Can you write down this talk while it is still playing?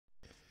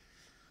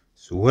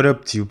So what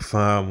up, tube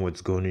fam?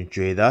 What's going on,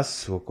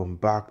 traders? Welcome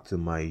back to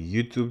my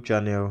YouTube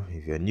channel.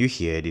 If you're new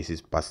here, this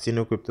is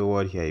Pastino Crypto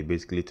World. Here I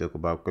basically talk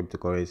about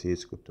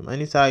cryptocurrencies, crypto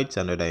mining sites,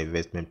 and other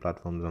investment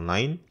platforms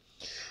online.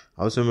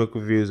 I also make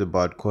reviews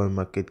about coin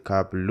market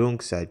cap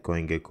alongside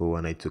CoinGecko,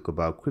 and I talk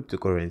about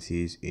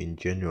cryptocurrencies in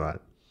general.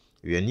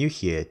 If you're new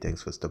here,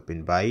 thanks for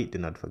stopping by. Do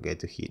not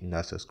forget to hit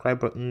that subscribe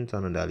button,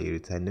 turn on that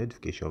little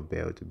notification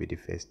bell to be the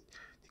first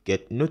to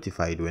get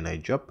notified when I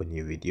drop a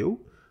new video.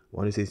 I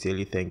want to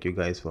sincerely thank you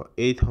guys for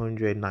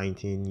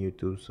 819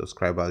 YouTube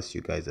subscribers. You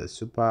guys are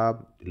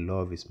superb. The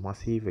love is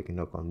massive. I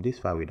cannot come this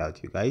far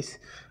without you guys.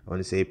 I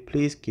want to say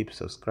please keep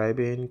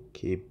subscribing,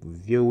 keep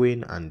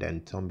viewing, and then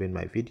thumbing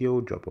my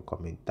video. Drop a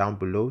comment down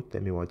below.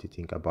 Tell me what you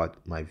think about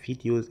my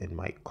videos and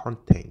my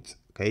content.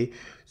 Okay,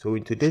 so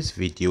in today's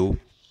video,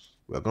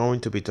 we're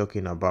going to be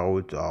talking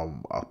about a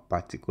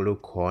particular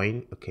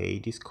coin. Okay,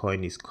 this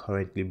coin is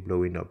currently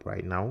blowing up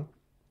right now.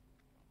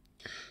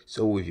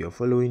 So if you're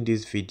following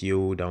this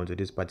video down to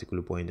this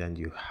particular point and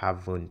you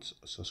haven't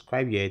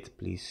subscribed yet,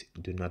 please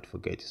do not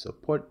forget to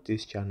support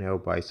this channel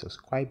by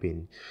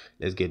subscribing.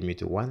 Let's get me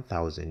to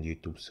 1000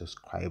 YouTube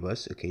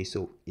subscribers. Okay,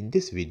 so in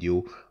this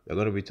video we're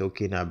going to be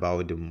talking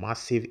about the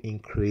massive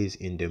increase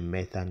in the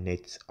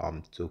metanet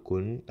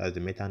token. That's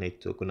the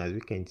metanet token. As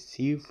we can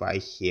see right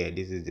here,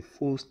 this is the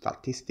full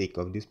statistic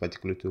of this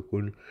particular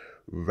token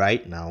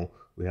right now.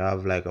 We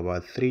have like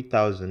about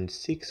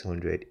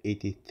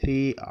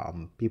 3,683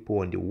 people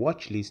on the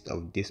watch list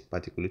of this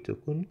particular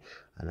token,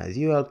 and as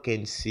you all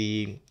can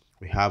see,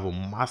 we have a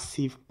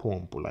massive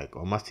pump, like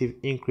a massive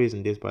increase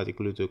in this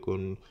particular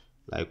token.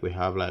 Like we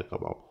have like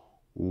about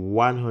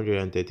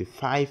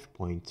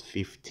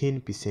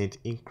 135.15%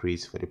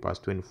 increase for the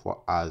past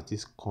 24 hours.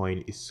 This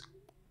coin is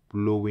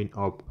blowing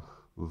up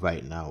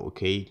right now.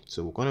 Okay,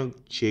 so we're gonna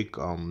check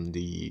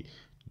the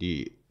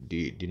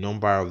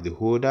number of the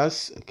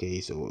holders.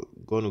 Okay, so we're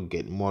gonna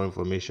get more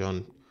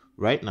information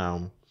right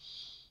now.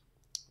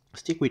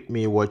 Stick with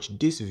me, watch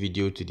this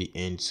video to the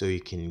end so you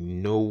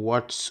can know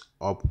what's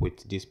up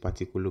with this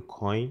particular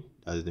coin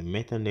as the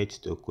metanet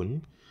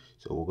token.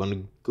 So we're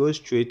gonna go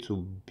straight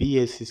to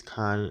BSC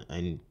scan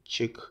and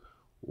check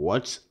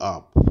what's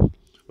up.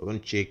 We're gonna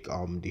check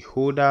the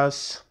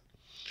holders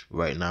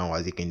right now.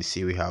 As you can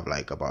see, we have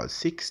like about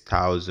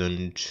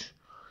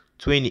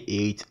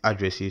 6,028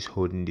 addresses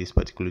holding this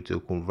particular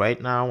token right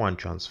now, and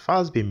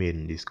transfers being made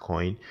in this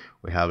coin.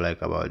 We have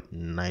like about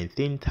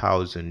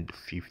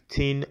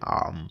 19,015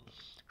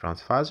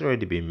 transfers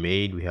already been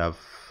made. We have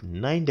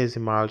 9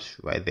 decimals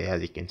right there.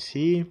 As you can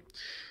see,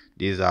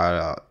 these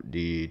are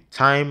the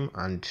time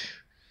and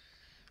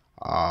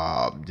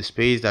the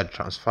space that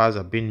transfers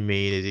have been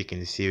made. As you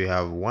can see, we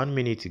have 1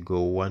 minute to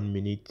go, 1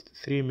 minute,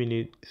 3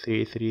 minutes,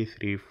 3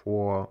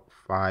 4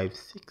 5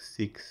 6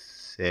 6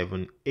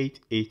 7 8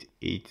 8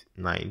 8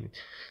 9.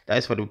 That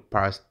is for the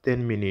past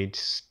 10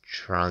 minutes.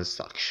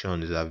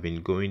 Transactions have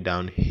been going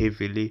down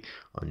heavily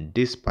on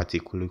this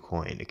particular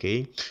coin.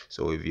 Okay,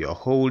 so if you're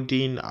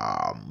holding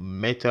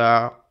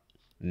meta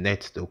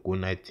net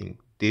token, I think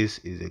this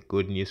is a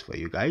good news for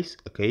you guys.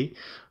 Okay,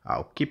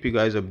 I'll keep you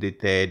guys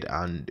updated,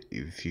 and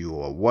if you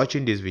are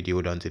watching this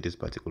video down to this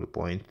particular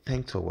point,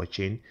 thanks for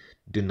watching.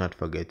 Do not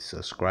forget to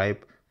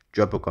subscribe,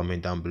 drop a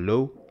comment down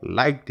below,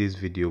 like this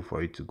video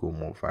for it to go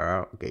more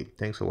viral. Okay,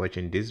 thanks for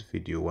watching this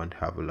video and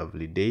have a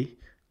lovely day.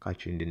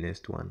 Catch you in the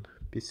next one.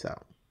 Peace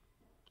out.